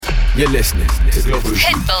You're listening to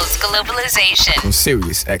Pitbull's Globalization on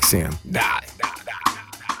Sirius XM.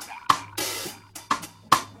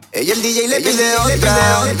 Ella el DJ le pide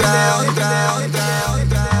otra.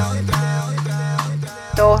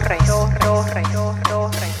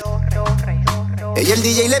 Ella el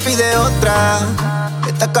DJ le pide otra.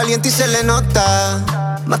 Está caliente y se le nota.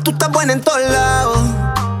 Más tú estás buena en todos lados.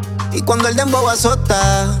 Y cuando el dembow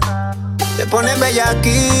azota, te pones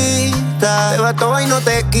bellaquita. Te va todo y no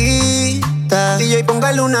te quita. DJ,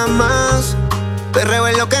 póngale una más. Perreo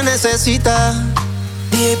es lo que necesita.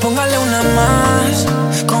 DJ, póngale una más.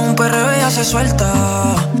 Con un perreo ella se suelta.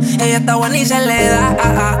 Ella está buena y se le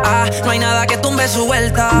da. No hay nada que tumbe su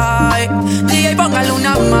vuelta. DJ, póngale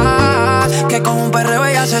una más. Que con un perreo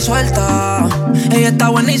ella se suelta. Ella está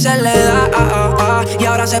buena y se le da. Y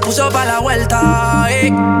ahora se puso pa' la vuelta.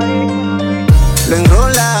 Lo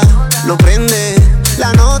enrola, lo prende.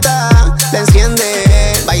 La nota, la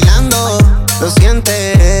enciende. Bailando, lo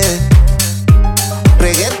siente.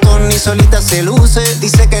 Reggaeton ni solita se luce.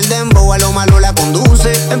 Dice que el dembow a lo malo la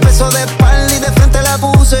conduce. Empezó de espalda y de frente la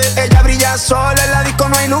puse. Ella brilla sola, en la disco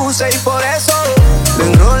no hay luces. Y por eso lo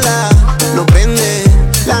enrola, lo prende.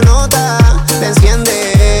 La nota, la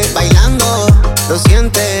enciende. Bailando, lo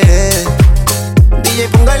siente. DJ,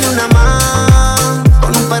 póngale una más.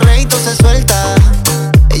 Con un perreíto se suelta.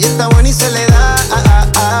 Ella está buena y se le da.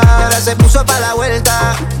 Y ahora se puso pa' la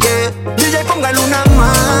vuelta. Yeah. DJ, póngale una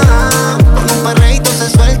más. Con un perreíto se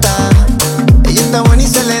suelta. Ella está buena y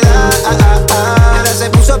se le da. Y ahora se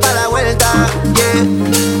puso pa' la vuelta. Yeah.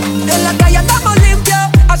 En la calle estamos limpios.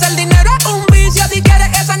 Hacer dinero es un vicio. Si quieres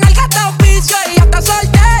esa nalga te oficio. Ella está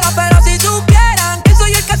soltera, pero si supieran que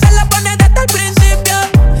soy el que se la pone desde el principio.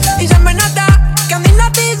 Y se me nota que ando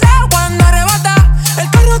hipnotizado cuando rebota. El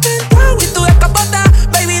carro te entró y tú descapotas.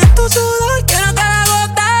 Baby, de tu sudor que no te la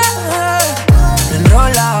bota. Lo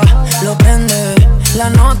enrola, lo prende. La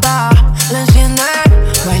nota, la enciende.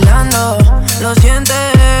 Bailando, lo siente.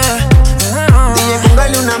 DJ,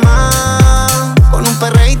 póngale una más. Con un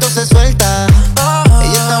perreíto se suelta.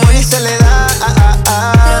 Ella está buena y se le da.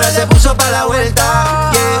 Y ahora se puso pa' la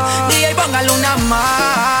vuelta. Yeah. DJ, póngale una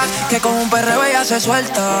más. Que con un perreo ella se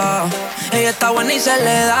suelta. Ella está buena y se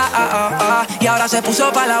le da. Y ahora se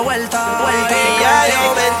puso pa' la vuelta. Y ya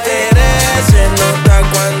yo me enteré. Se nota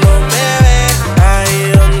cuando me ve.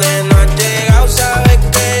 Ahí donde no has llegado, sabes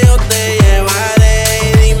que yo te llevaré. Y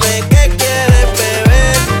dime qué quieres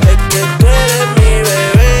beber. Es que tú eres mi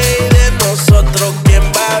bebé. Y de nosotros quién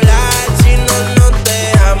va a hablar si no nos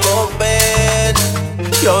dejamos ver.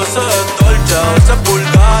 Yo soy Dolce, a veces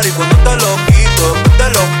vulgar. Y cuando te lo quito, después de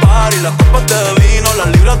los paris, las copas de vino, las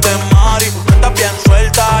libras de mari. Estás bien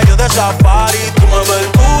suelta, yo de safari. Tú me ves el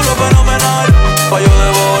culo fenomenal, pa' yo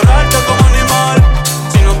devorarte como animal.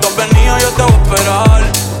 Si no te has venido, yo te voy a esperar.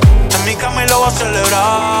 En mi cama y lo voy a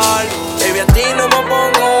celebrar. Baby, a ti no me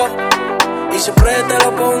pongo y siempre te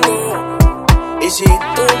lo pongo. Y si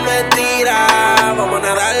tú me tiras, vamos a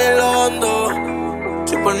nadar en lo hondo.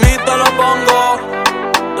 Si por mí te lo pongo,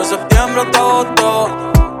 de septiembre hasta agosto.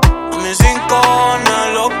 A mis 5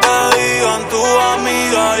 cojones lo que digan tu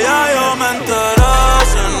amiga. Ya yo me enteré.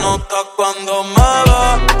 Se nota cuando me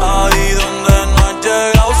ves. Ahí donde no has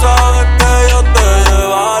llegado, sabes que yo te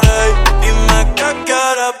llevaré. Dime qué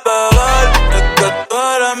quieres beber. Es que tú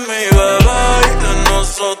eres mi bebé. Y de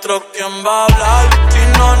nosotros quién va a hablar si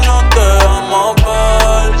no nos dejamos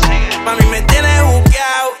ver. Mami, me tienes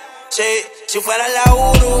buqueado. Sí, si fuera la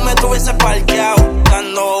Uru me tuviese parqueado.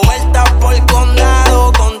 Dando vueltas por el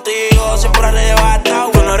condado. Contigo siempre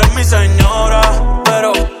arrebatado. Tú no eres mi señora,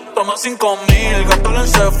 pero toma 5,000, gástalo en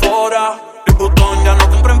Sephora. Louis Vuitton ya no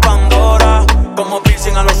compra en Pandora. Como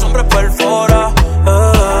piercing a los hombres perfora.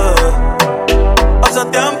 Hace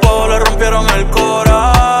tiempo le rompieron el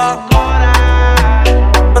cora.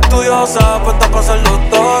 Estudiosa, puesta pa' ser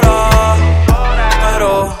doctora.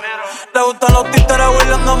 Pero le gustan los títeres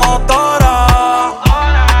huirleando motora.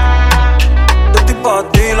 Yo estoy pa'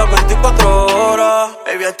 ti las 24 horas.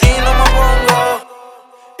 Baby, a ti no me pongo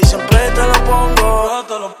y siempre te lo pongo. Yo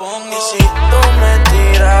te lo pongo. Y si tú me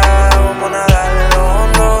tiras, vamos a nadar en lo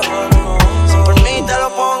hondo. Si por mí te lo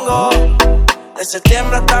pongo, de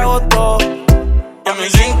septiembre hasta agosto. Y a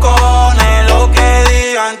mis 5 cojones lo que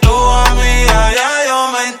digan tu amiga. Ya yo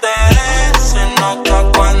me enteré. Se nota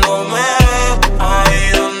cuando me ves. Ahí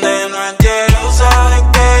donde no has llegado, sabes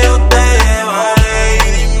que yo te llevaré.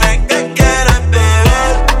 Y dime qué quieres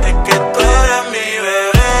beber. Es que tú eres mi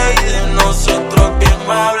bebé. Y de nosotros quién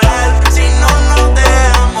va a hablar si no nos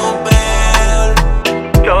dejamos ver.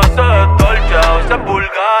 Yo soy Dolce, a veces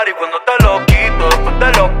vulgar. Y cuando te lo quito, después de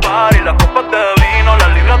los paris, las copas de vino, las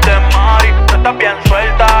libras de mari. Tú estás bien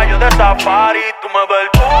suelta, caballo de safari. Tú me ves el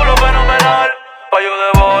culo fenomenal, pa' yo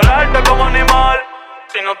devorarte como animal.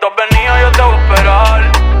 Si no te has venido yo te voy a esperar,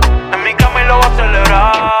 en mi cama y lo voy a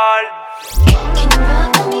celebrar.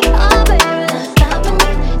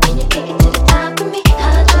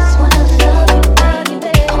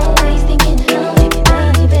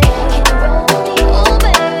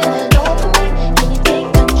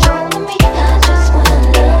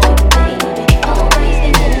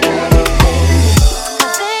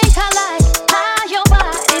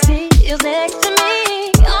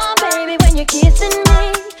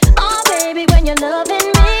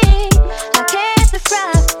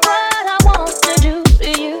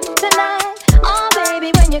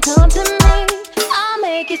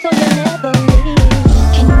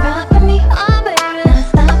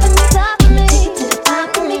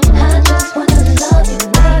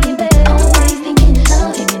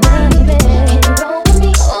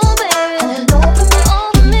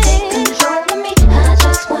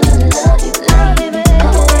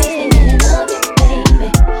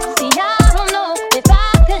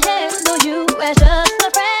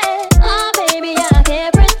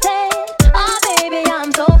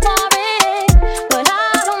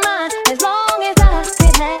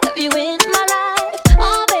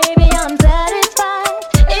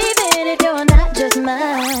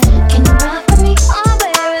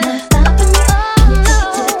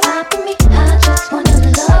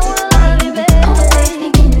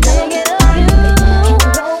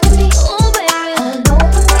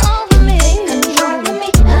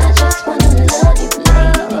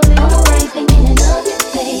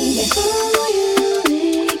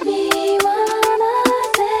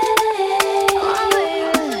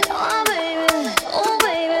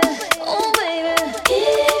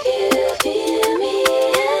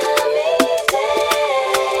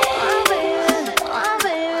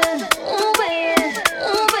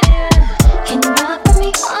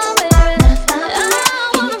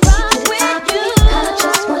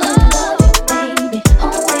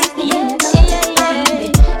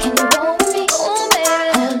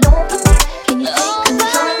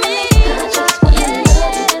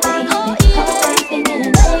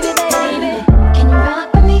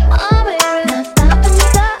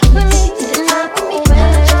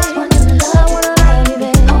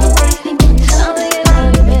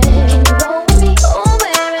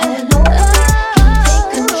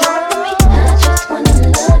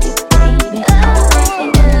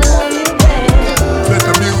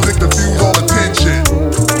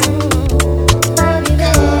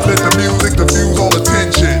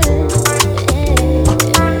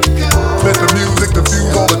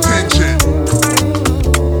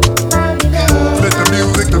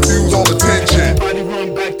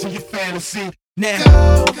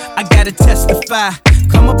 Now, I gotta testify.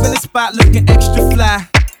 Come up in the spot looking extra fly.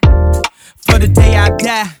 For the day I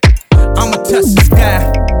die, I'ma touch the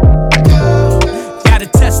sky. Gotta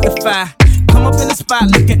testify. Come up in the spot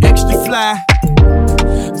looking extra fly.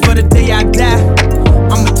 For the day I die,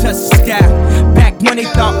 I'ma touch the sky. Back when they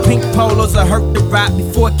thought pink polos would hurt the rock.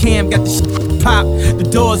 Before Cam got the shit pop, the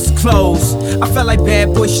doors closed. I felt like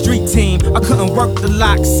bad boy street team. I couldn't work the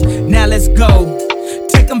locks. Now let's go.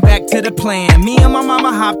 Take them back to the plan. Me and my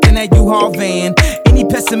mama hopped in that U-Haul van. Any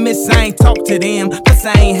pessimists, I ain't talk to them. Plus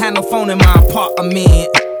I ain't had no phone in my apartment.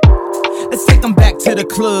 Let's take them back to the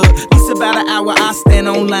club. At least about an hour I stand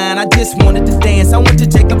online. I just wanted to dance. I went to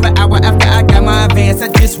Jacob an hour after I got my advance. I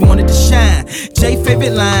just wanted to shine. Jay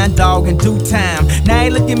favorite line, dog, in due time. Now they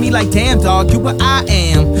look at me like, damn dog, you what I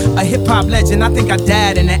am. A hip-hop legend, I think I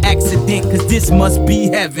died in an accident. Cause this must be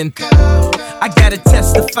heaven. I gotta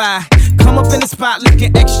testify. Come up in the spot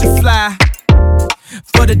looking extra fly.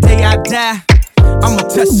 For the day I die, I'ma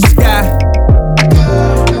touch the sky.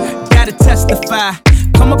 Gotta testify.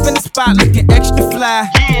 Come up in the spot looking extra fly.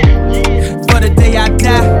 For the day I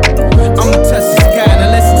die, I'ma touch the sky.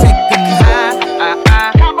 Now let's take them high.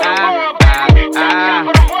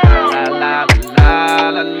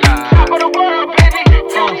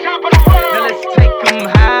 Now let's take them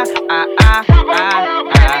high.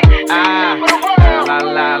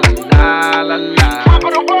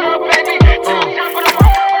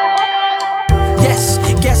 Yes,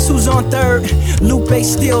 guess who's on third? Lupe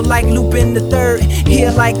still like Lupin the third.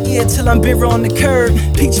 Here like ear till I'm bitter on the curb.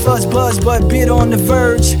 Peach fuzz buzz but bit on the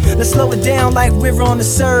verge. Let's slow it down like we're on the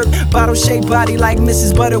serve. Bottle shaped body like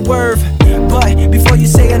Mrs. Butterworth. But before you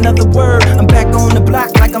say another word, I'm back on the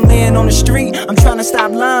block like I'm laying on the street. I'm trying to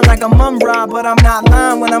stop lying like I'm Mum-Ra, but I'm not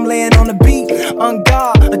lying when I'm laying on the beat. On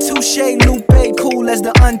guard, a touche, Lupe, cool as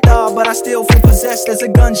the unthaw. But I still feel possessed as a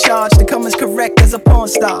gun charge to come as correct as a porn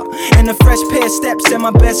star. And a fresh pair of steps and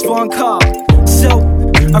my best phone car. So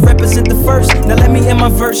I represent the first. Now let me end my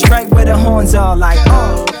verse right where the horns are like,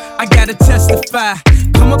 oh. I gotta testify.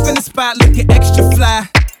 Come up in the spot looking extra fly.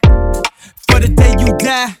 For the day you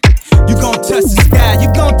die, you gon' touch the sky.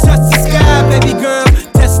 You gon' touch the sky, baby girl.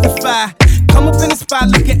 Testify. Come up in the spot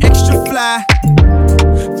looking extra fly.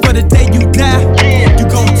 For the day you die, you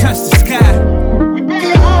gon' touch the sky.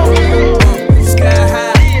 Sky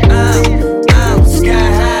high. I'm sky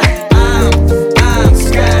high. I'm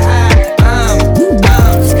sky high.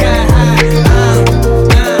 I'm sky high.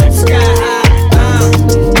 I'm sky high.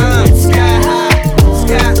 I'm sky high.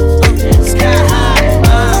 Sky high.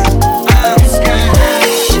 I'm sky high.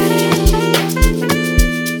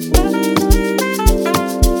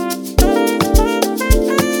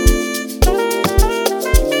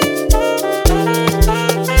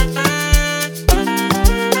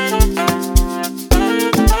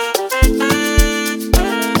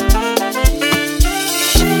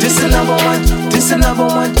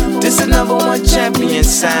 This a number one champion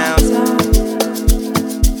sound.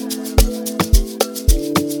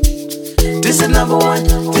 This a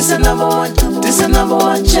number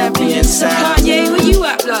one champion sound. Kanye, where you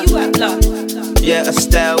at, blood? Yeah,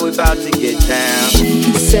 Estelle, we about to get down.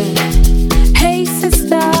 He said, hey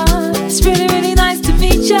sister, it's really, really nice to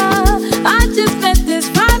meet ya. I just met this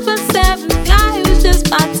 5'7" guy who's just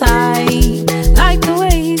my type. Like the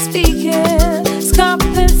way he's speaking, his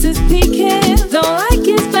confidence is peaking. Don't like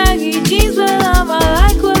his baggy jeans, but I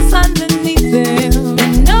like what's underneath him.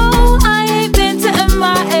 And no, I ain't been to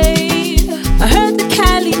MIA. I heard the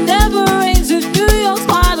Cali never rains, and New York's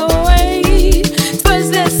wide away.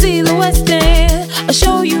 First, let's see the West End. I'll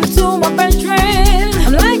show you to my best friend.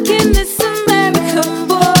 I'm liking this American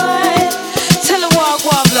boy. Tell her walk,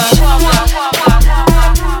 walk, walk, walk, walk, walk, walk.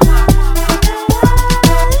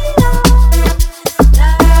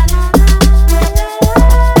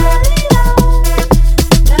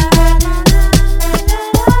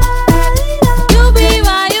 You be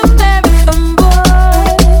my American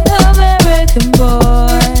boy, American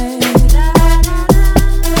boy.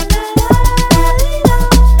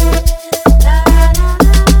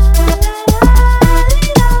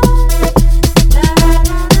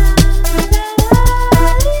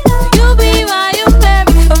 You be my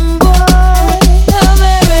American boy,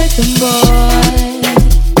 American boy.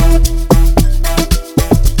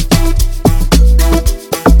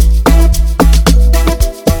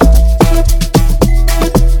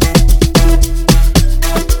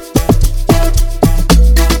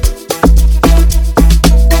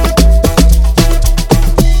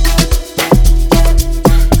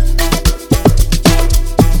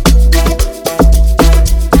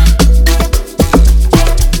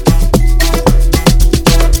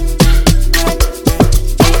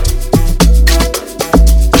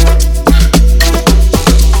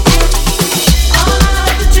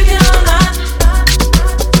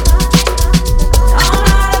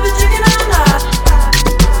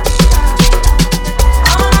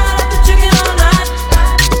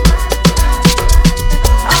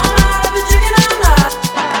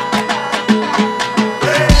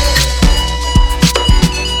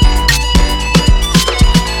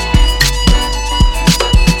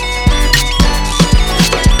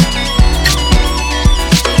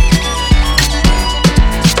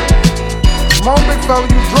 Come on, big fella,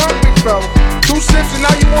 you drunk, big fella. 2 sips and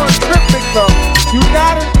now you want to trip, big fella. You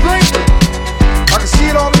gotta drink it. I can see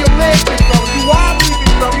it all in your legs, big fella. You wobbly,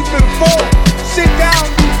 big fella. You finna fall. Sit down,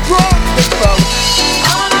 you drunk, big fella.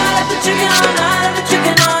 All night I've been drinking, all night I've been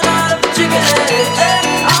drinking, all night I've been drinking,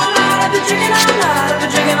 all night I've been drinking, all night I've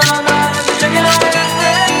been drinking, all night I've been drinking, all night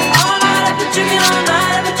I've been drinking, all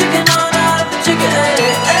night I've been drinking, all night I've been drinking,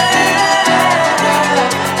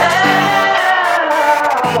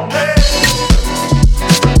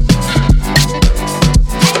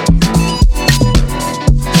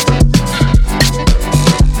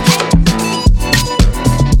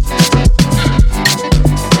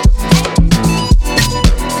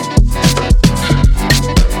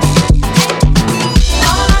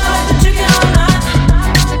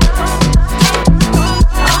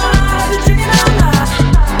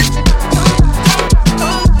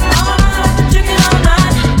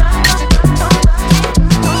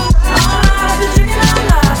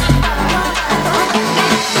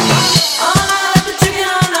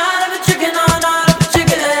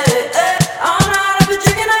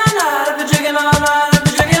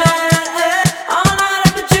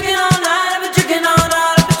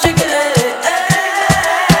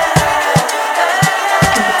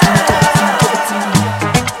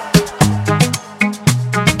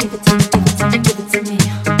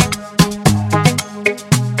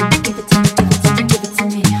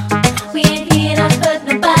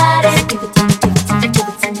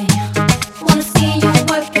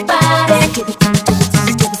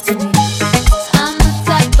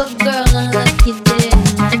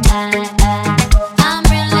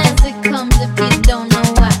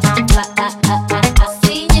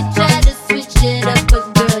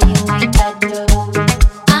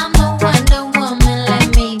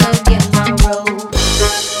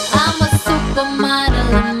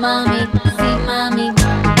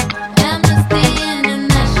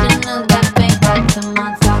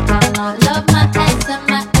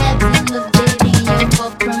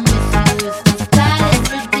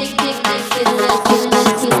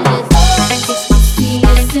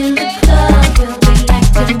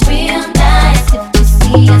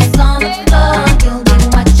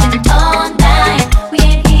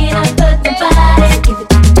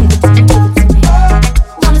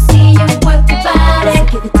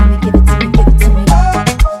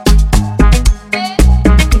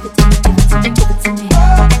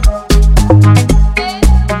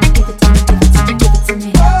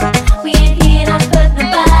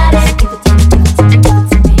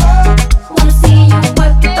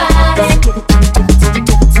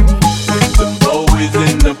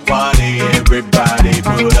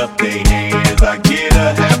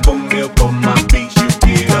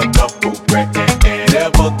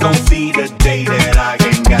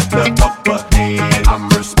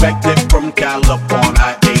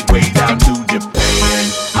 down, I ain't way down to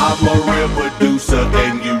Japan. I'm a real producer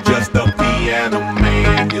and you just a piano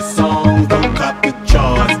man. Your songs don't top the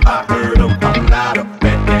charts, I heard them, I'm not a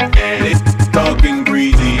fan. And it's talking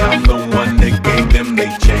greasy, I'm the one that gave them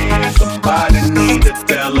their chance. Somebody need to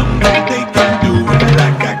tell them that they can do it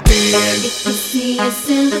like I can. If you see us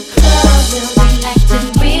in the club, we'll be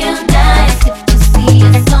acting real nice. If you see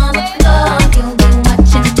us on the floor, you'll be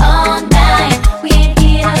watching all night. We ain't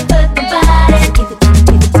here to hurt nobody. Give it to me,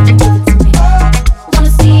 give it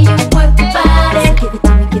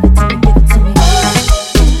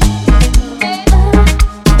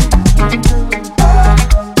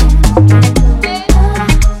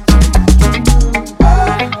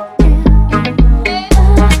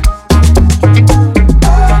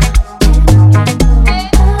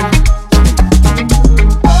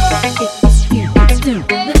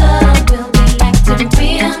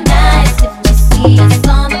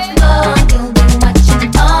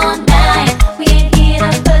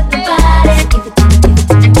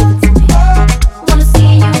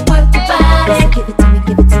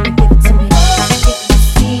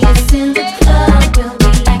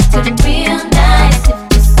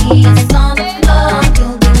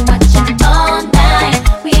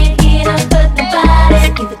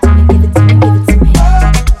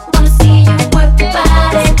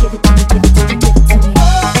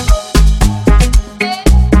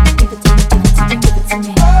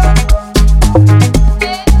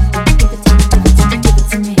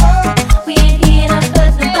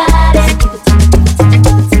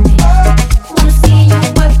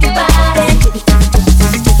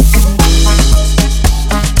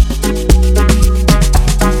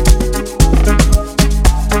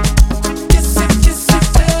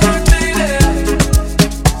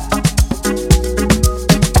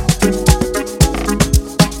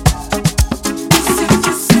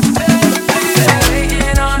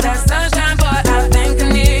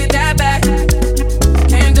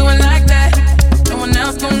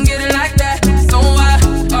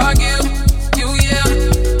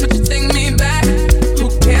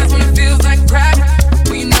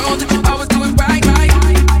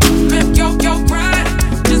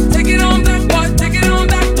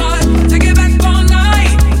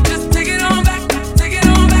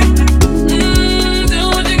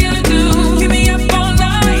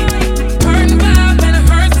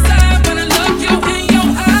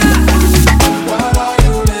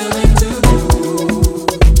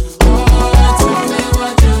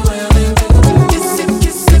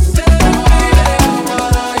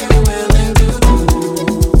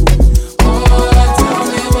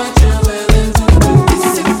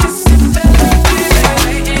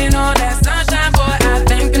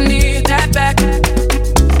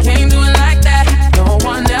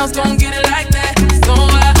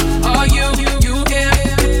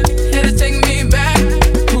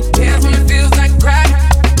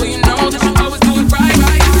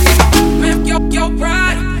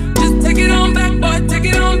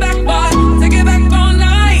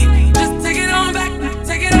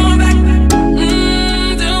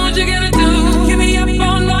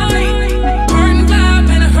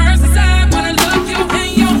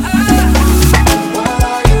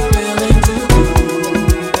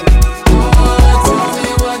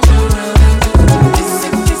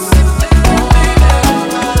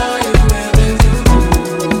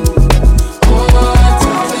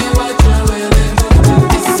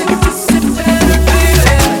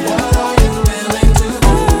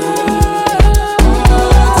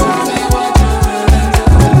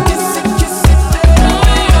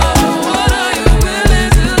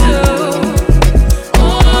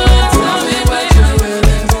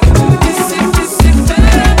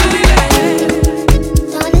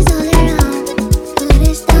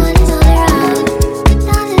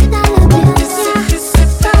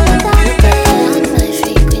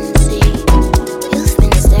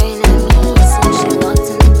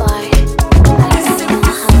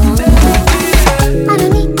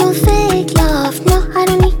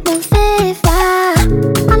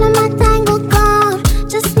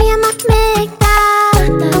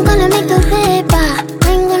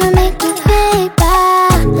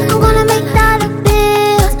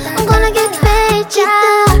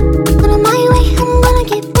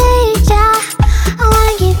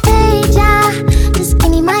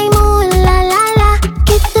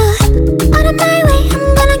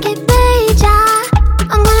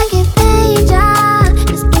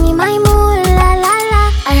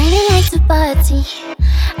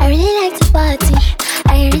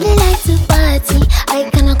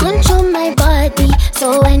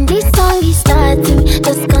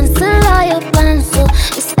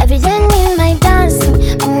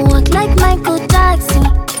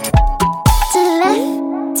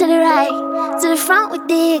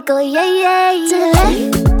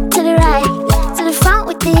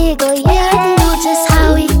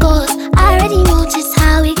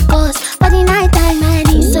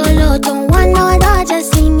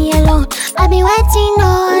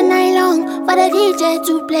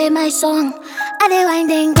play my song. I dey wind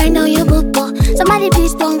and grind on your bubble. Somebody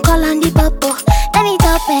please don't call on the bubble. Turn it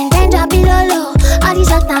up and then drop it low. All this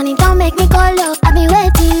shut down, it don't make me call low. I've been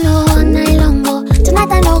waiting all night long, oh.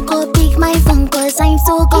 Tonight I no go pick my phone, cause I'm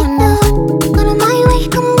so gonna my way,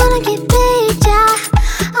 I'm gonna get paid, yeah.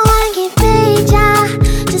 I wanna get paid, yeah.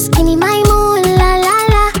 Just give me my mood, la la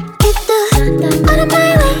la. Get the out of my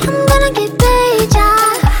way, I'm gonna get paid,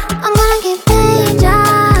 yeah. I'm gonna get paid,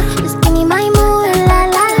 yeah. Just give me my mood, la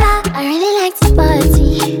la la. I really like to party,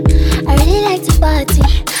 I really like to party,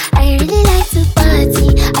 I really like to party.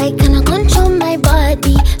 I cannot control my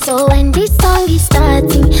body, so when this song is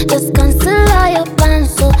starting, just cancel all your plans.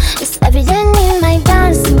 So it's evident in my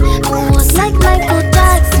dancing. I was like Michael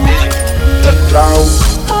Jackson.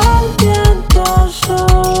 Al viento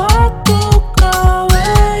sobre tu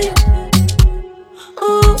cabello.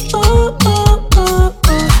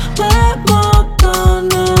 Me matan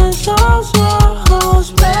esos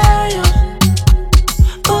ojos bellos.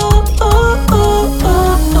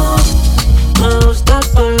 Me gusta el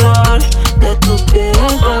color de tu piel,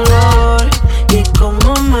 el color y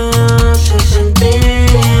cómo me hace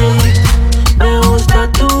sentir. Me gusta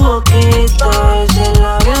tu boquita, ese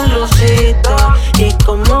labial rosita y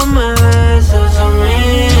cómo me besas a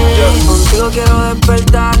mí. Contigo quiero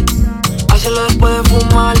despertar, hacerlo después de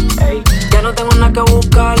fumar. Ya no tengo nada que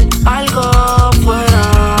buscar, algo fuera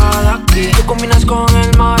de aquí. Tú combinas con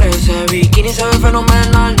el mar, ese bikini se ve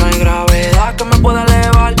fenomenal. No hay gravedad que me pueda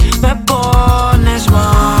elevar, me pones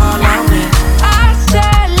mal a mí.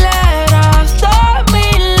 Aceleras todos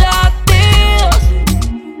mis latidos.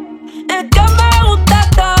 Es que me gusta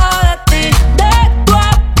todo de ti, de tu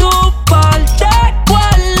a tu parte,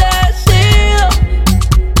 ¿cuál he sido?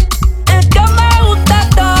 Es que me gusta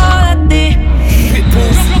todo de ti.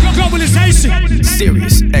 Pitbull, Globalization,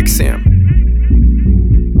 Sirius XM.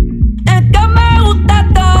 Es que me gusta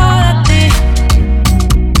todo de ti.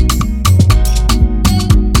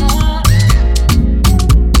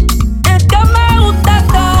 Es que me gusta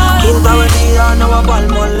todo. Quinta avenida, no va pa'l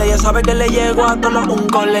mall. Ella sabe que le llego a todos los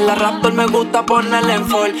uncoles. La Raptor me gusta ponerle en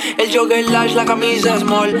fall. El jogger large, la camisa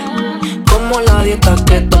small. Como la dieta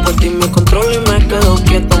keto, por ti me controlo y me quedo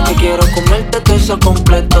quieto. Que quiero comerte todo eso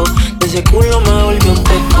completo. De ese culo me volvió un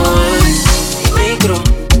teco, Micro,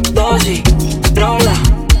 dosis, rola,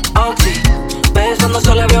 oxi. Besando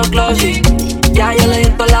solo veo glossy. Ya yo le di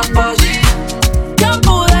toda la posi.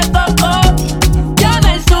 Shampoo de coco, ya en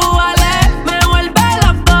el subale. Me vuelve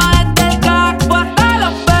loco desde el capo hasta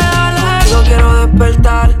los pedales. Yo quiero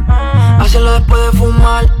despertar, hacerlo después de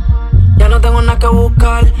fumar. Ya no tengo nada que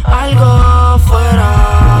buscar, algo fuera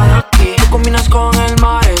de aquí. Tú combinas con el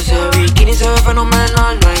mar, ese bikini se ve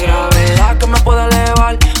fenomenal. No hay gravedad que me pueda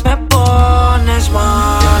elevar, me pones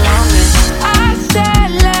mal a mí.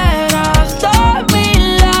 Aceleras todos mis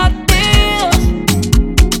latidos.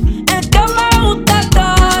 Es que me gusta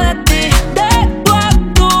todo de ti, de tu a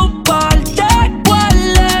tu parte, ¿cuál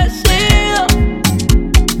he sido?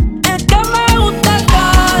 Es que me gusta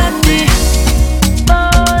todo de ti.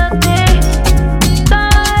 Todo de ti,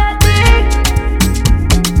 todo de ti.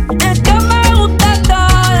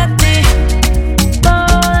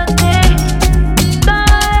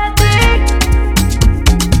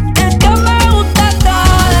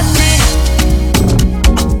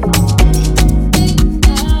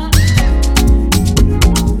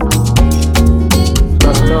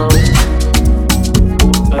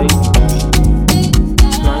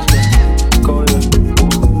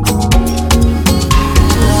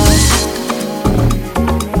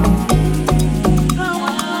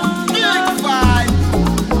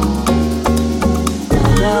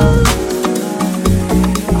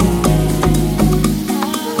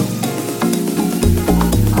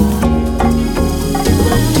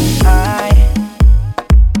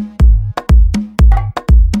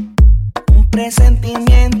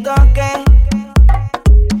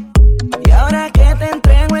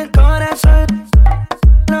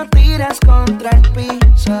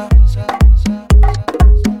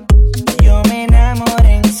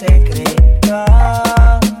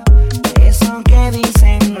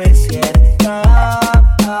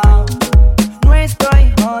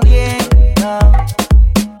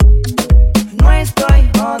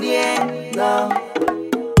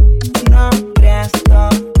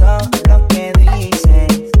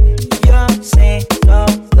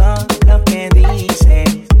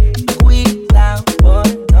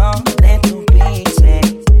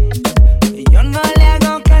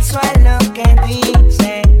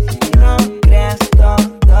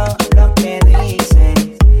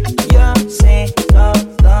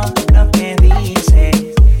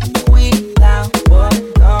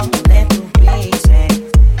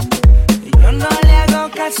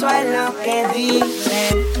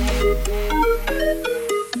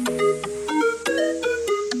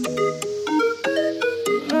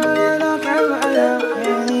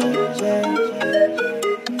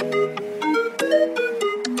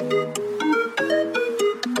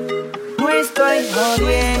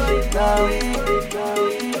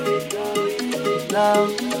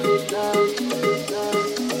 Ay,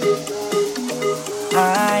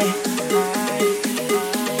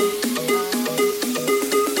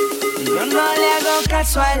 yo no le hago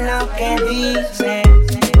caso a lo que dice.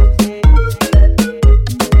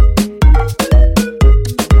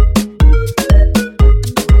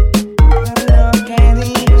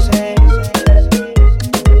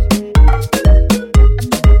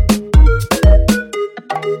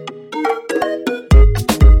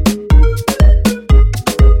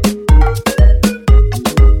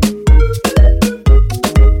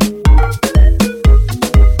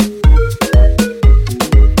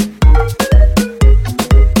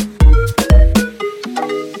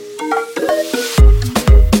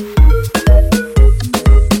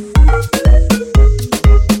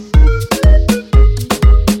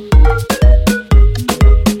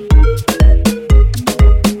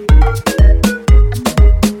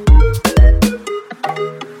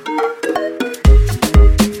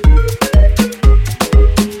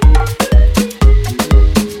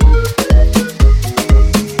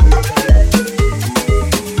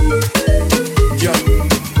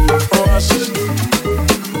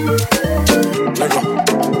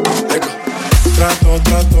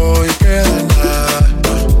 Trato y queda nada.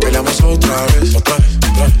 Peleamos otra vez.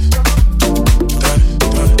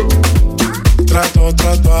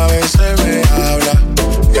 Trato, a veces me habla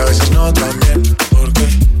y a veces no también. Porque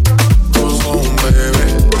como un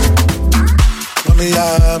bebé. Mami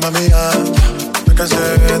ya, me cansé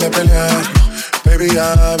de pelear. Baby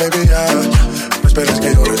ya, no esperes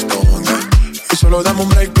que yo responda. Y solo dame un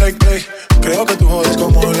break. Creo que tú jodes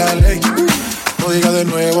como la ley. No digas de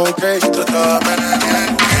nuevo, ok, trátame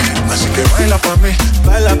bien. Así que baila pa' mí.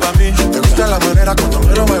 Me gusta la manera cuando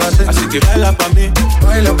me lo muevas así. Así que baila pa' mí.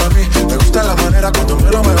 Me gusta la manera cuando me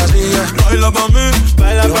lo muevas así. Baila pa' mí.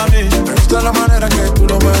 Me gusta la manera que tú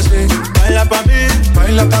lo mueves así. Baila pa' mí.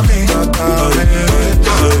 Trátame bien.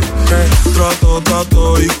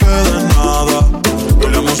 Trato y que de nada.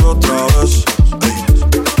 Peleamos otra vez.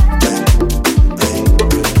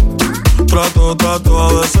 Trato, a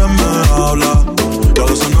veces me habla y a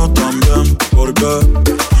veces no también, porque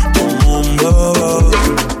como un bebé.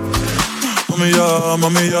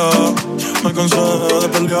 Mami ya, me cansé de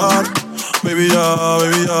pelear. Baby ya,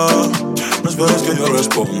 no esperes que yo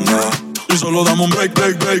responda. Y solo dame un break.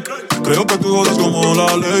 Creo que tú jodes como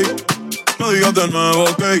la ley. No digas de nuevo,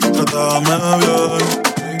 ok, trátame bien.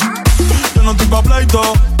 Yo no estoy pa' pleito,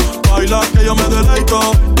 baila que yo me deleito.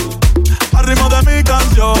 Al ritmo de mi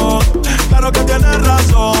canción, claro que tienes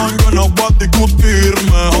razón. Yo no voy a discutir,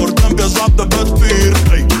 mejor te empiezas a vestir.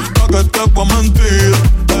 Ey, pa' que te voy a mentir.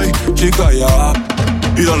 Ey, chica ya,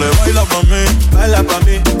 y dale baila pa' mí.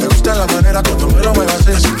 Me gusta la manera cuando me lo muevas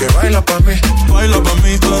así. Así que baila pa' mí. Me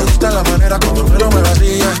gusta la manera cuando me lo muevas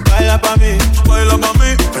así. Baila pa' mí. Me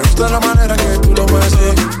gusta la manera que tú lo mueves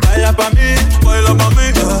así. Baila pa' mí.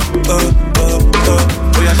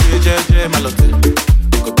 Voy a chiche, malote.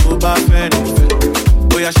 Tout va faire nous fait.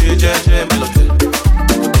 Oh yeah, j'ai malote.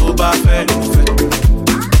 Tout va faire nous fait.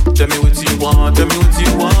 Tell me what you want. You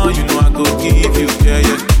know I go give you, yeah.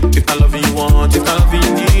 If I love you want, if I love you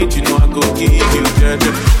need, you know I go give you, yeah.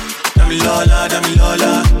 Dami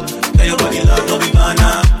Lola. Yeah, your body love no be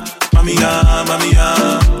banana. Mami ya.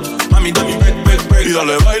 Mami, dame break. Y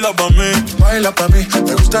dale baila pa' mí.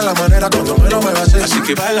 Me gusta la manera cuando me lo muevas así. Así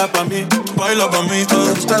que baila pa' mí. Me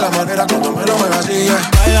gusta la manera cuando me lo muevas así.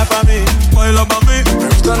 Baila pa' mí. Me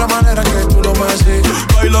gusta la manera que tú lo mueves así.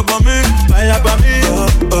 Baila pa' mí.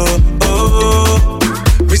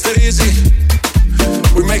 Mr. Easy,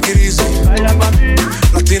 we make it easy. Baila pa' mí.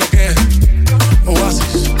 Latino que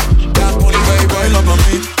Oasis. Bad Bunny, baby. Baila pa'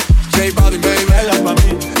 mí. J Balvin, baby. Baila pa' mí.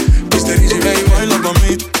 Mr. Easy, baby. Baila pa'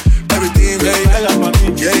 mí. Everything, baby. Baila pa' mí.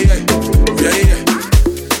 Yeah.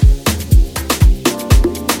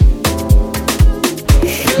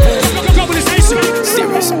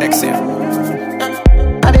 Sirius XM.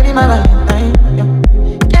 My baby, my Valentine.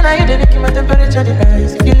 Can I hear the making my temperature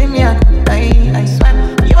rise? If you leave me, I could die. I swear,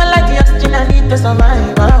 you are like the oxygen I need to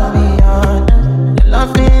survive. I'll be honest. Your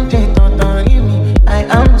love ain't it, don't leave me. I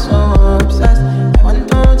am so obsessed. I want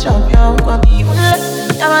to chop your body.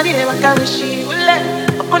 Your body never carry she will let.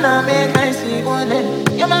 Upon a make I see one.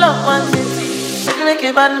 You're my love one city. You make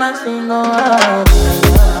a bad man sing.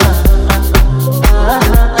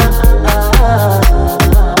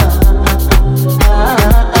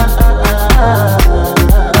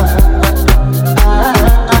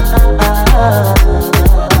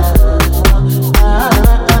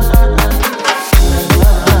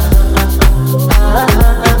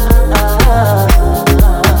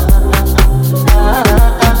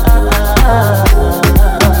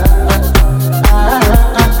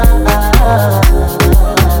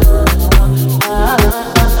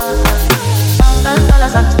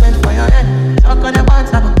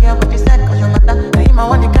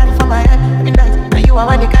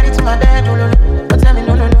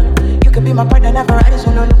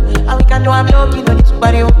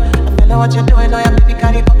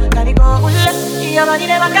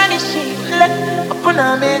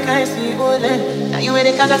 the way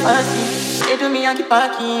they catch a fancy. They do me Yankee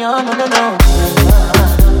Parky, oh no no no.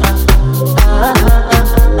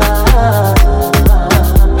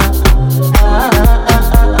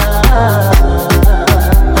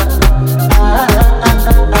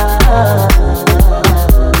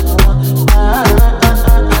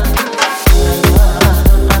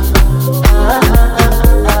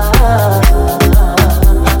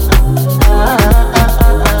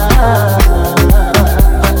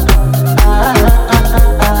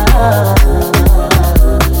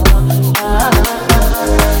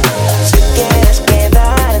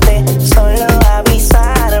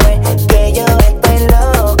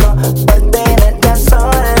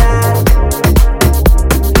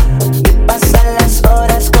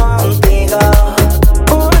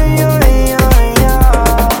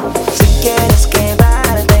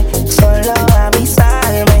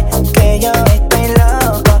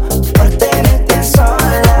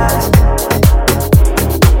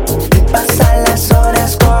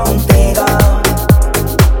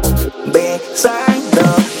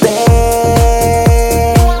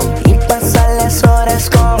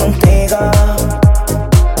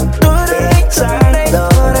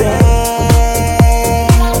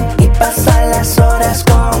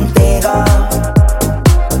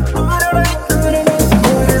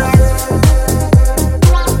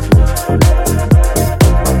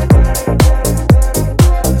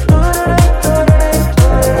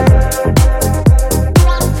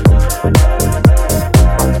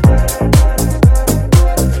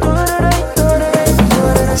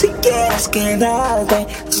 Quedarte,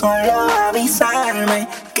 solo avisarme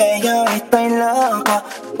que yo estoy loco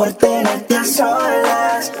por tenerte a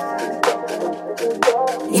solas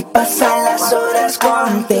y pasar las horas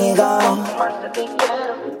contigo,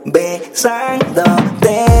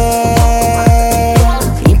 besándote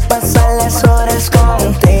y pasar las horas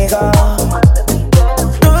contigo,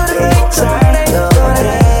 besándote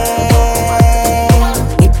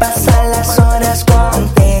y pasar las horas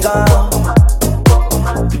contigo.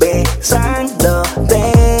 Besándote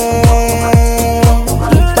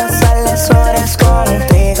y pasar las horas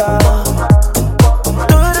contigo.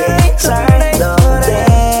 Besándote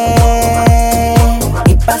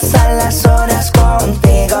y pasar las horas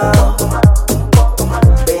contigo.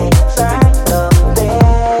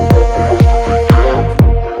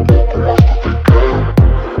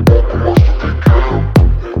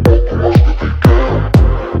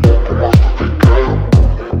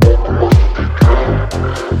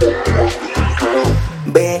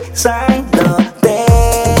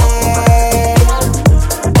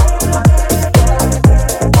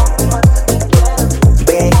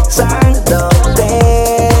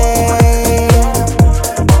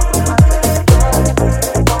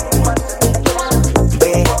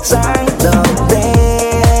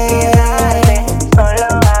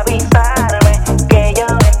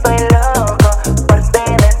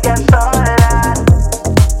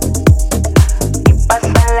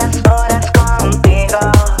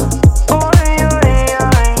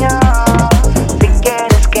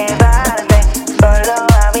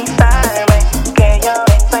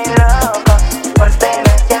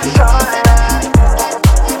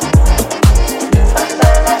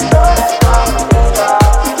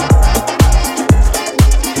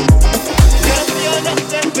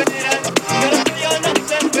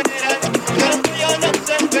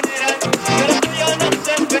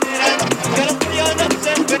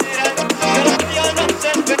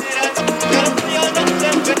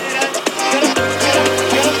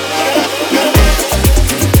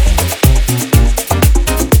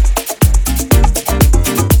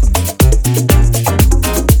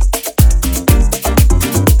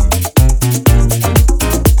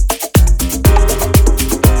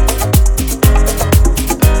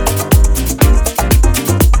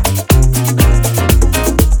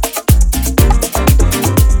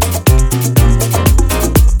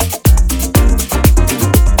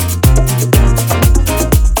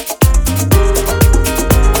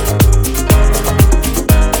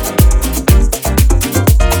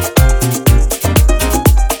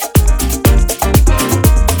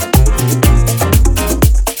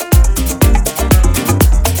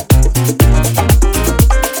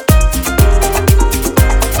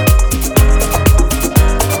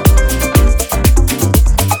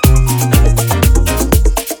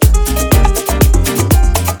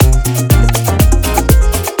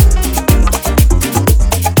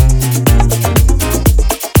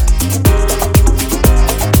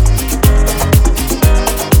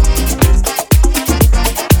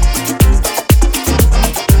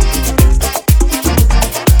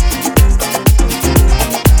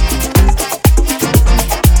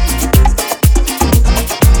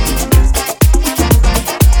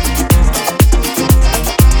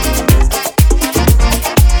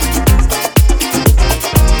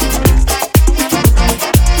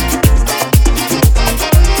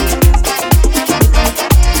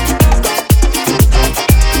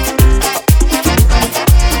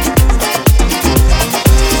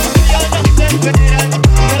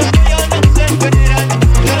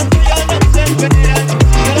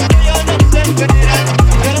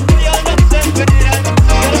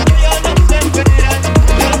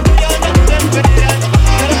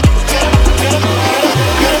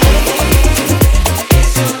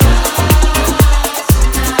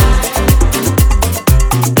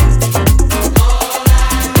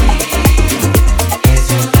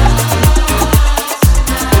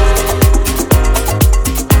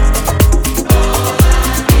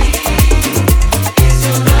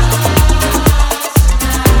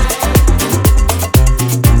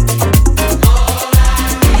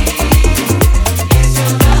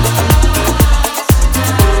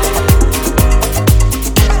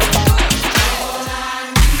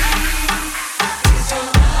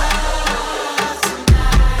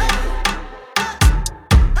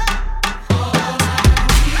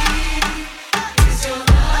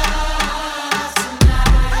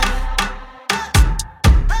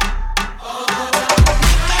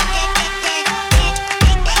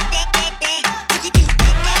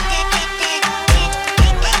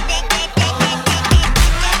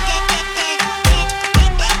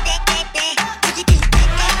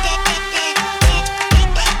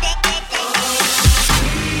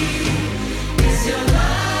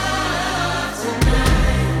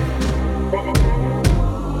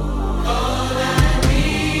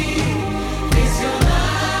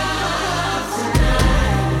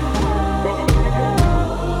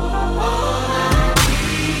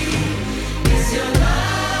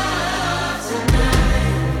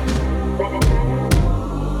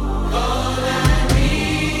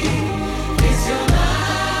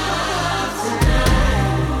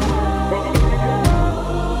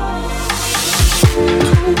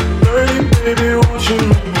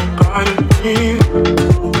 things.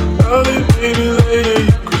 Early, baby, later,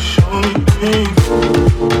 you could show me things.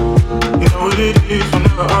 You know what it is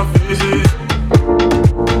whenever I visit.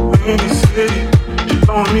 Windy City, she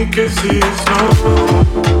blowing me kisses, no.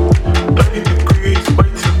 30 degrees, way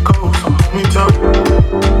too cold, so hold me tight.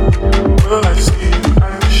 Will I see you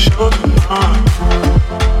at the show tonight?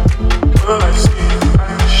 Will I see you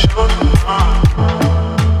at the show tonight?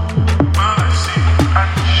 Will I see you at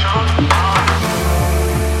the show tonight?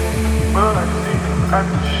 Will I see you at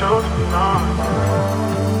the show tonight?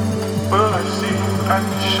 Will I see you at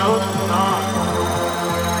the show tonight?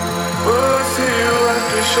 Will I see you at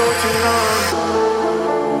the show tonight?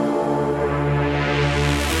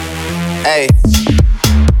 Hey.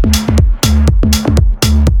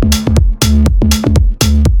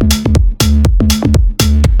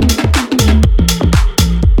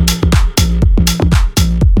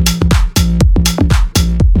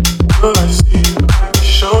 Will I see you at the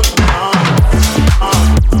show tonight?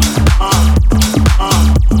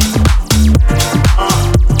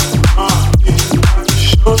 At the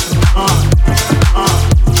show tonight.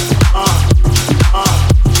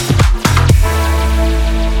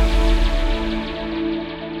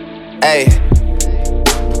 Hey.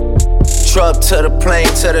 Truck to the plane,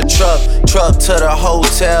 to the truck to the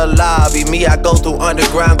hotel lobby. Me, I go through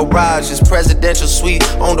underground garages, presidential suite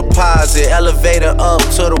on deposit, elevator up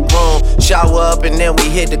to the room, shower up and then we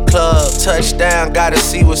hit the club. Touchdown, gotta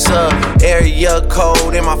see what's up. Area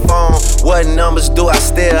code in my phone, what numbers do I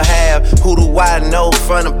still have? Who do I know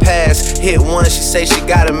from the past? Hit one, she say she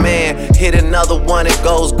got a man. Hit another one, it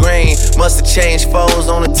goes green. Must've changed foes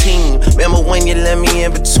on the team. Remember when you let me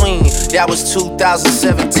in between? That was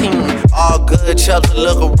 2017. All good, Chuck to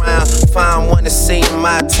look around. Find one to see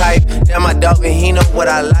my type. Damn, my dog, and he know what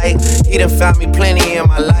I like. He done found me plenty in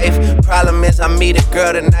my life. Problem is, I meet a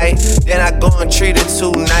girl tonight. Then I go and treat her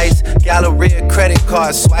too nice. Galleria credit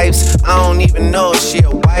card swipes. I don't even know if she a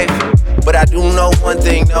wife. But I do know one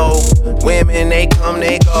thing, though. Women, they come,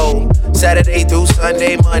 they go. Saturday through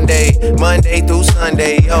Sunday, Monday through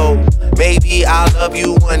Sunday, yo. Maybe I'll love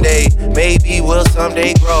you one day. Maybe we'll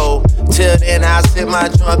someday grow. Till then, I'll sit my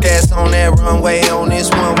drunk ass on that runway on this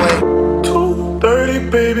one way. 2:30,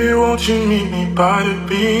 baby, won't you meet me by the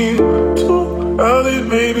beam? Too early,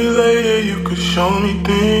 baby, later, you could show me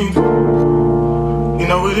things. You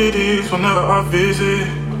know what it is whenever I visit.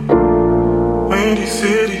 Windy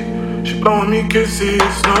City, she blowing me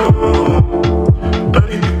kisses, no.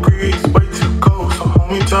 30 degrees, way too cold, so hold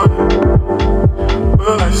me tight.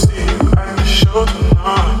 Will I see you at the show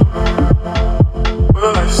tonight?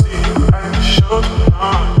 Will I see you at the show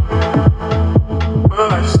tonight?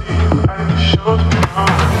 Will I see you at the show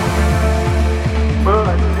tonight? Will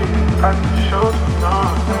I see you at the show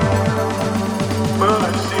tonight? Will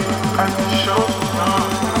I see you at the show tonight?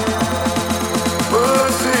 Will I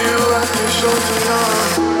see you at the show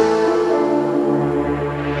tonight?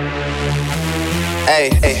 Hey,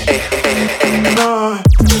 hey, hey, hey, hey, hey.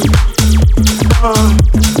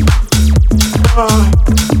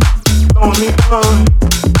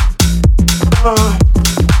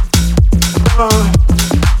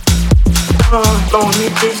 Don't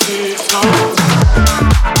need kisses, no.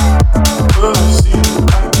 Will I see you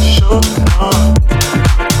at the show tonight?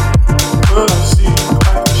 Will I see you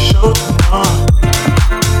at the show tonight?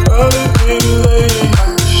 Early, baby, lady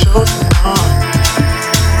at the show tonight.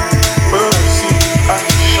 Will I see you at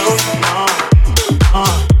the show tonight?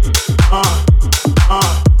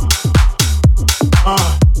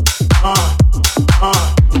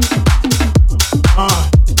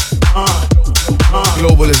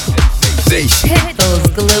 Globalization. Pitbull's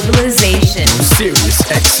Globalization. Sirius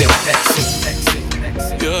XM.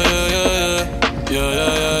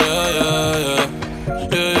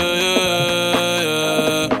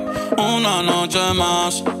 Una noche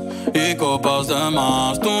más y copas de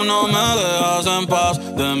más. Tú no me dejas en paz,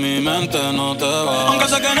 de mi mente no te vas. Aunque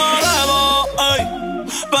sé que no debo, ey,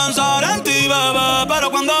 pensar en ti, bebé, pero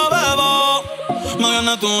cuando bebo me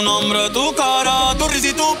viene tu nombre, tu cara, tu risa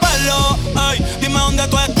y tu pelo. Ey, dime dónde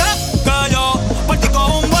tú estás, que yo por ti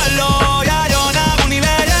cojo un vuelo. Ya yo nago ni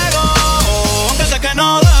le llego, aunque sé que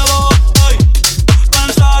no debo, ey,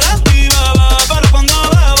 pensar en ti, bebé, pero cuando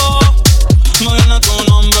bebo me viene tu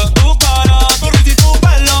nombre, tu cara, tu risa y tu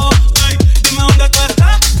pelo. Ey, dime dónde tú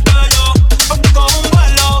estás, que yo por ti cojo un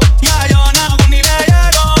vuelo. Ya yo nago ni le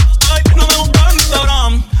llego, ey, no me busques en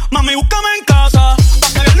Instagram, mami, búscame en casa, pa'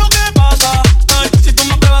 que veas lo que pasa. Si tú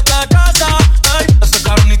me pruebas te casa, ese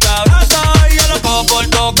caro ni te abraza. Y yo loco por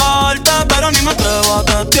tocarte, pero ni me atrevo a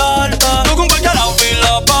testearte.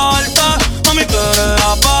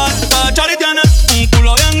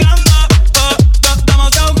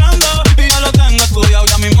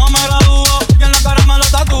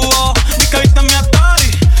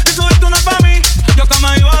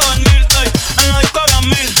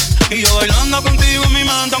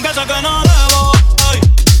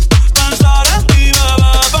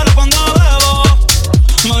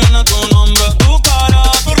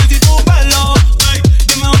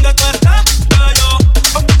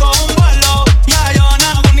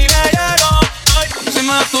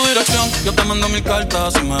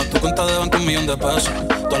 de peso.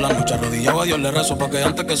 Toda la noche arrodillado a Dios le rezo, pa' que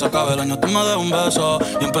antes que se acabe el año tú me des un beso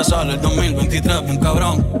y empezar el 2023 bien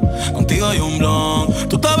cabrón. Contigo hay un blon.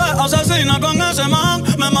 Tú te ves asesina con ese man,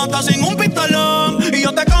 me matas sin un pistolón. Y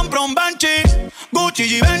yo te compro un Benchi, Gucci,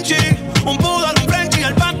 Givenchy, un poodle, un Frenchy,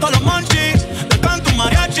 el pack con los monchis. Te canto un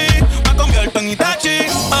mariachi, me convierto en Itachi.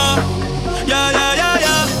 Yeah, yeah, yeah,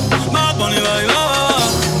 yeah. Bad Bunny, baby,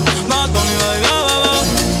 Bad Bunny, baby,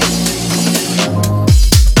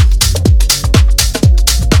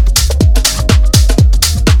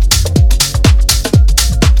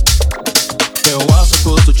 Te voy a hacer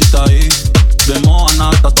gusto, chita ahí. De moa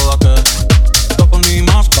nata toda que toco ni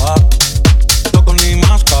masca, toco ni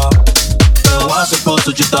masca. Te voy a hacer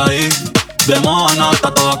gusto, chita ahí. De moa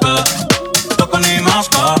nata toda que toco ni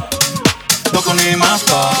masca, toco ni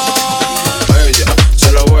masca. Ella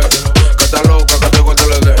se lo ve, que está loca, que te corte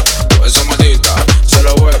el dedo. Esa maldita se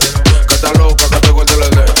lo ve, que está loca, que te corte el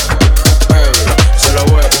dedo. Ella se lo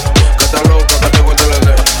ve, que está loca, que te corte el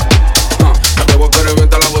dedo. Te voy a que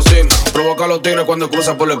revienta la bocina, provoca los tigres cuando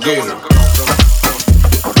cruza por la esquina.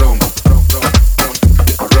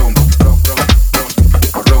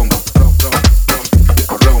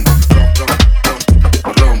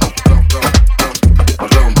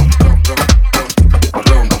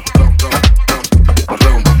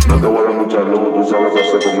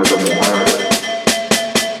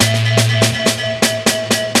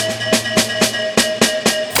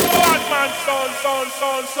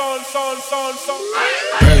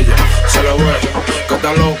 Ella se lo ve, que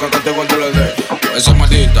está loca, que te corte el dedo. Esa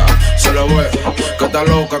maldita se lo ve, que está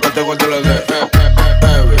loca, que te corte el dedo.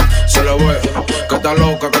 Se lo ve, que está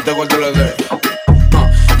loca, que te corte el dedo.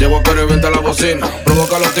 Llevo a que revienta la bocina,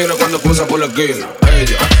 provoca los tigres cuando cruza por la esquina.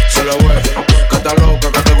 Ella se lo ve, que está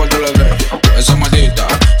loca, que te corte el dedo. Esa maldita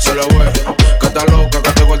se lo ve, que está loca,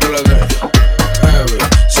 que te corte el dedo.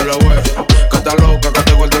 Se lo ve, que está loca, que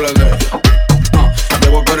te corte el dedo.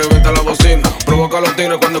 Llevo a que revienta la bocina, provoca los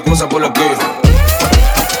tigres cuando cruza por la esquina.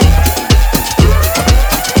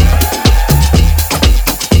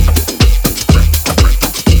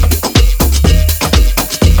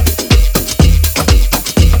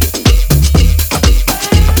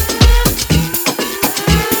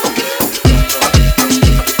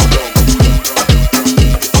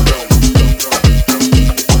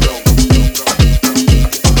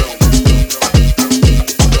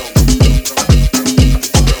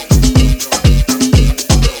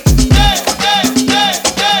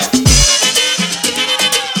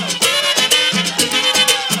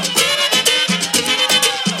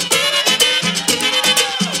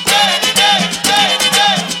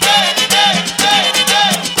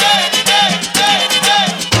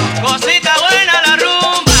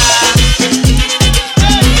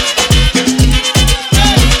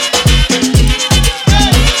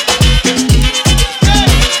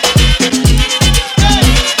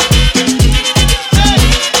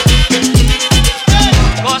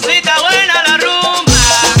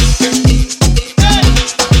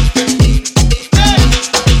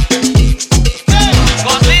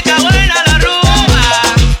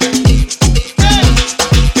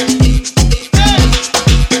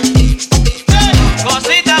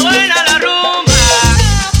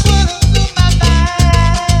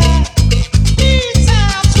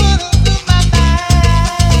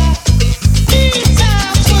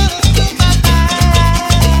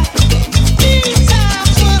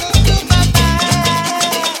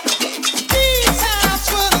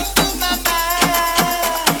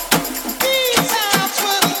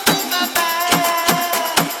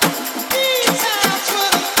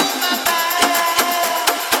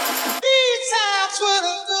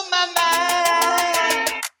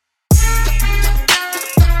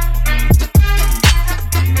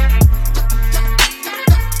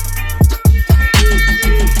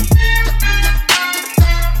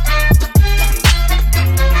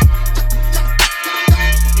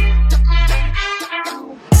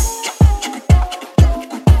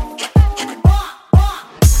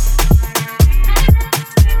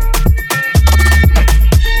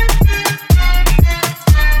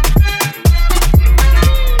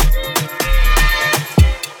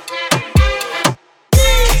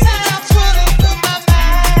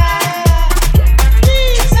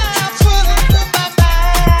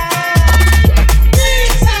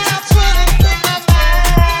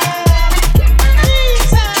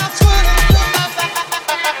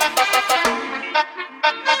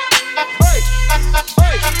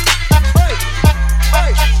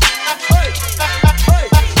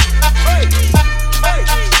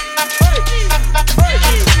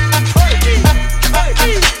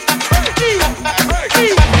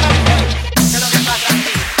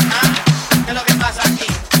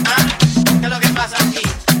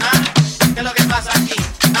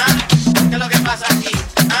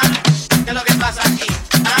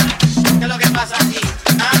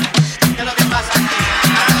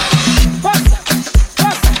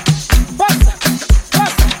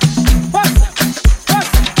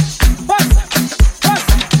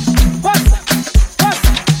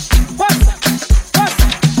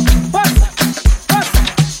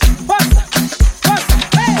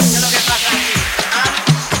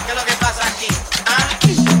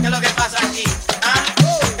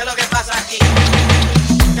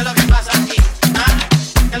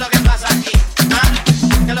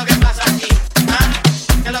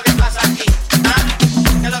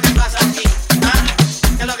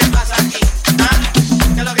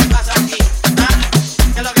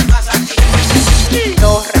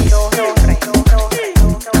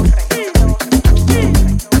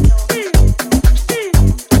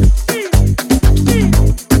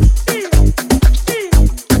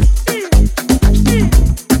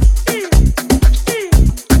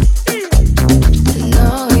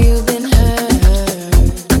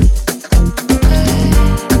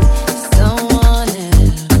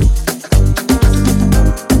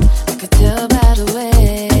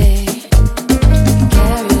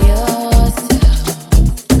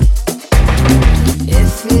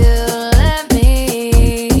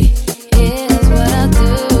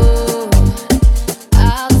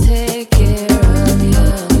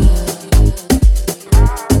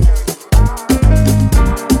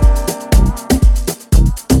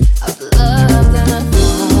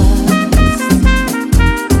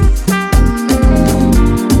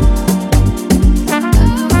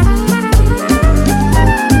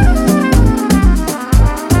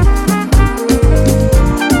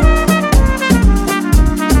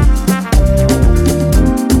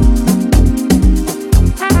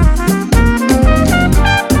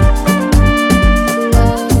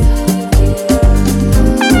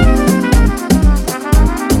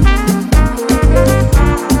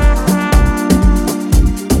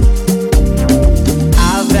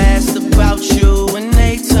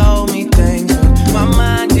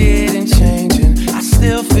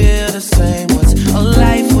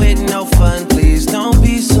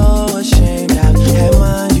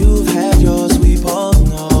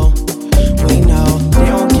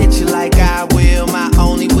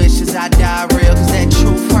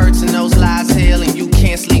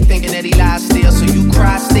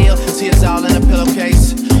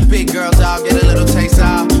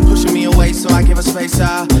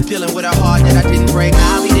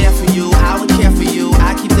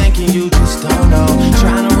 and you just don't know.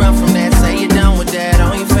 Trying to run from that, say you're done with that.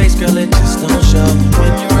 On your face, girl, it just don't show.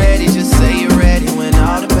 When you're ready, just say you're ready. When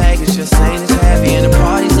all the baggage just ain't as heavy and the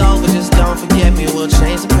party's over, just don't forget me. We'll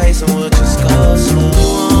change the pace and we'll just go slow. You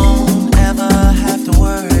won't ever have to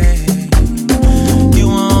worry. You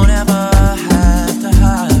won't ever have to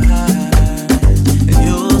hide.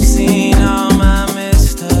 You've seen all my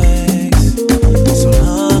mistakes, so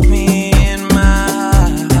look me in my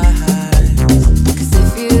eyes. 'Cause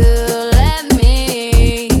if you let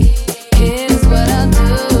me, here's what I'll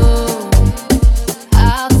do.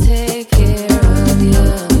 I'll take care of you.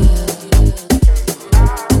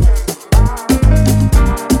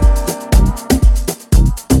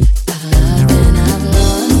 I've loved and I've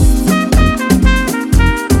lost.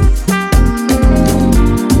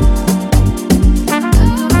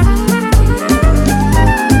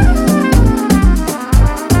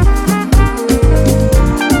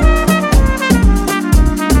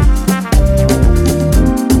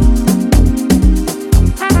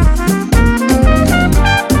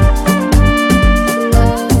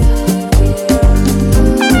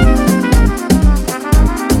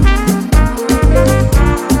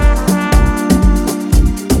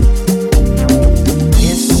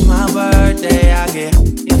 It's my birthday, I get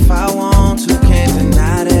if I want to. Can't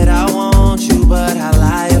deny that I want you, but I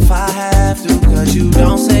lie if I have to. 'Cause you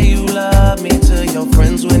don't say you love me to your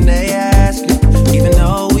friends when they ask you, even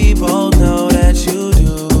though we both know that you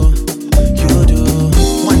do. You do.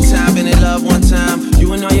 One time been in love, one time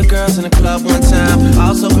you and all your girls in the club one time.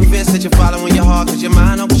 Also convinced that you're following your heart, 'cause your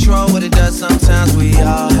mind don't control what it does sometimes. We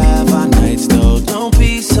all have our nights though, don't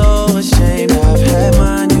be so ashamed. I've had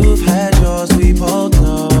mine, you've had yours, we both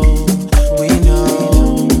know. We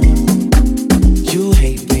know. You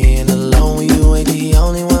hate being alone when you ain't the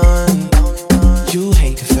only one. You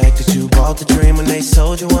hate the fact that you bought the dream when they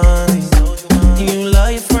sold you one. And you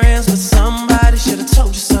love your friends, but somebody should've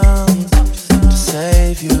told you something to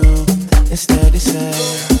save you. Instead they say,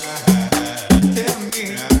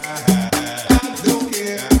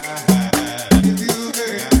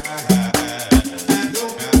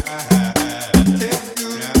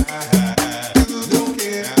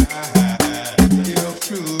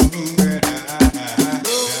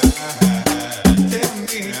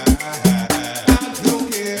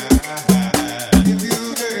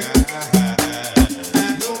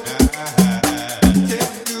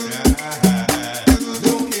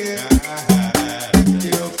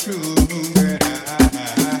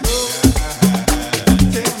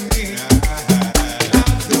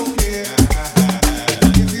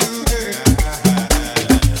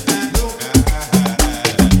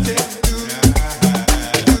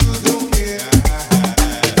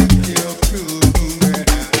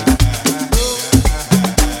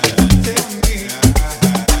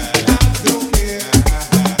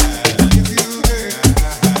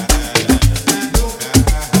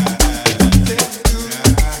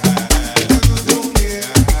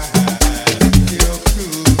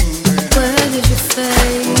 Where did you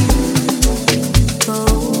fade?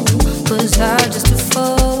 Oh, was I just a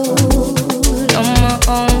fool on my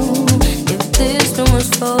own? If this room was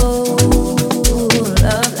full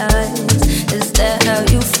of lies, is that how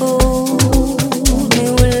you fooled me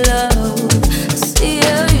with love? I see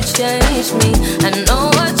how you changed me. I know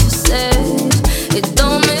what you said. It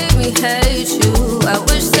don't make me hate you. I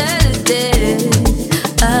wish that it did.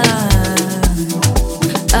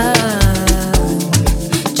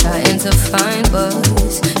 Trying to find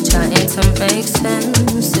words, trying to make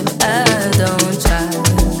sense. If I don't try,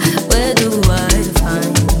 where do I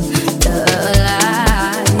find the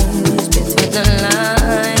lies between the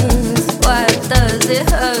lines? Why does it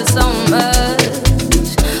hurt so much?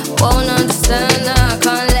 Won't understand, I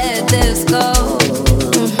can't let this go.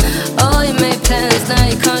 Oh, you made plans, now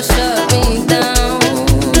you can't shut me down.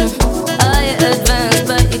 Oh, you advanced,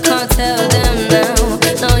 but you can't tell them now.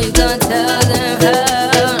 No, you can't tell them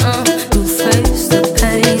how. You face the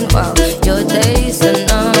pain while your days are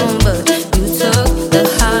numbered. You took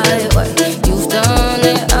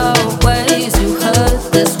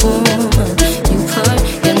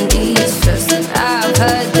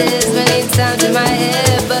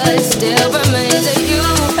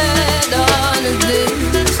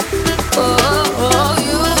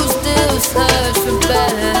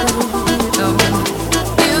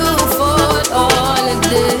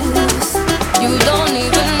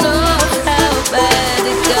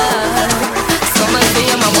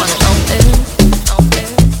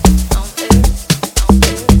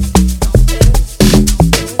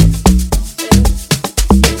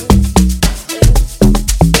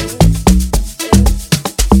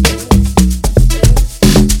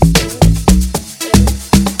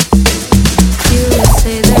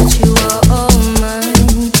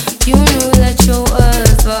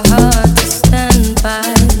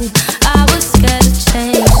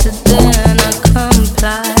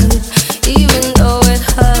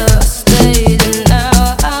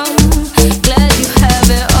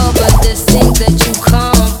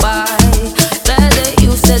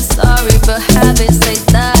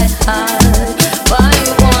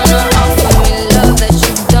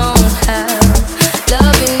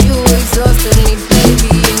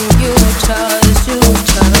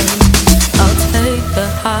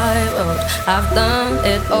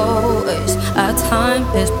and always our time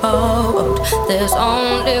is borrowed. There's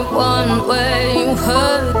only one way. You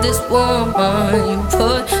hurt this woman, you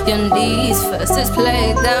put your knees first. It's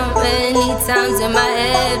played down many times in my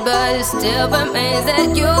head, but it still remains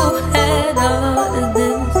that you had all of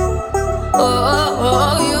this.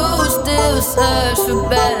 Oh, you still search for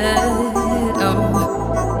better.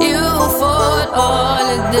 You fought all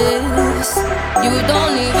of this. You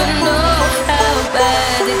don't even know how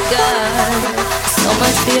bad it got. So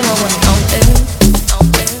much fear when